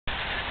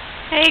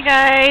Hey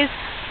guys,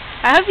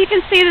 I hope you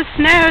can see the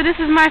snow. This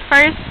is my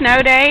first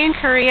snow day in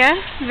Korea.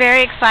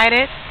 Very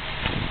excited.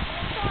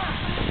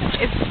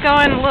 It's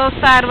going a little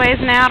sideways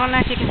now. I don't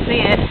know if you can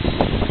see it.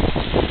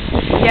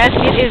 Yes,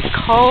 it is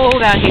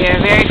cold out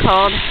here, very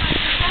cold.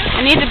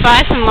 I need to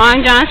buy some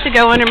long johns to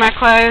go under my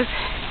clothes.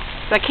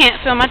 So I can't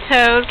feel my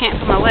toes, can't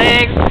feel my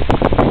legs.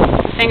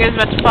 Fingers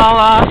about to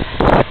fall off.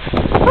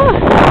 Whew.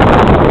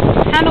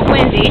 Kind of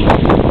windy.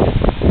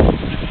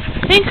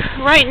 I think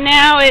right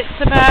now it's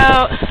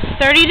about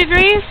 30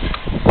 degrees,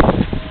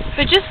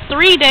 but just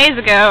 3 days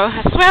ago,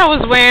 I swear I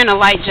was wearing a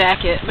light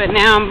jacket, but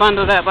now I'm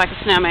bundled up like a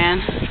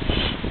snowman.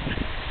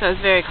 So it's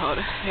very cold,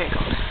 very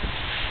cold.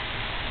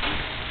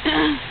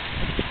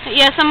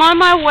 Yes, I'm on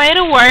my way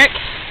to work.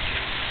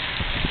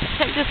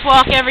 Take this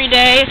walk every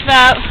day. It's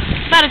about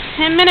a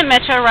 10-minute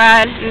metro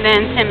ride and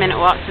then 10-minute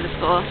walk to the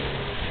school.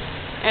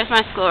 There's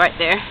my school right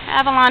there,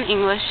 Avalon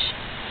English.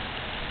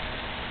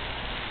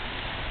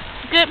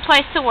 Good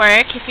place to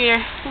work if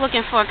you're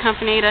looking for a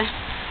company to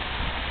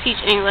teach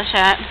English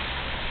at.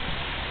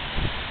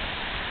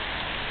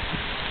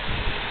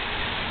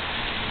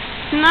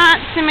 Not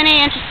too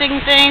many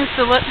interesting things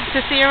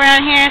to see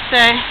around here,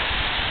 so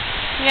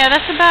yeah,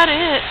 that's about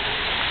it.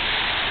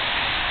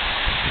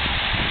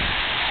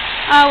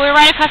 We're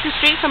right across the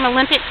street from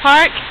Olympic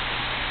Park.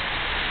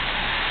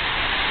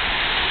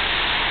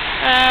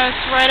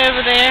 It's right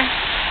over there.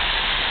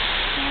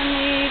 Let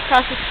me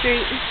cross the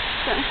street.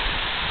 So.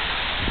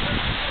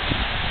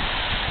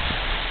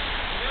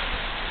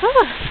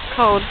 Ooh,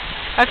 cold.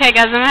 Okay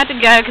guys, I'm going to have to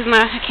go because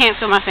I can't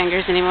feel my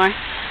fingers anymore.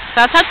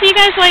 So I'll talk to you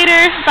guys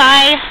later.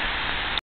 Bye.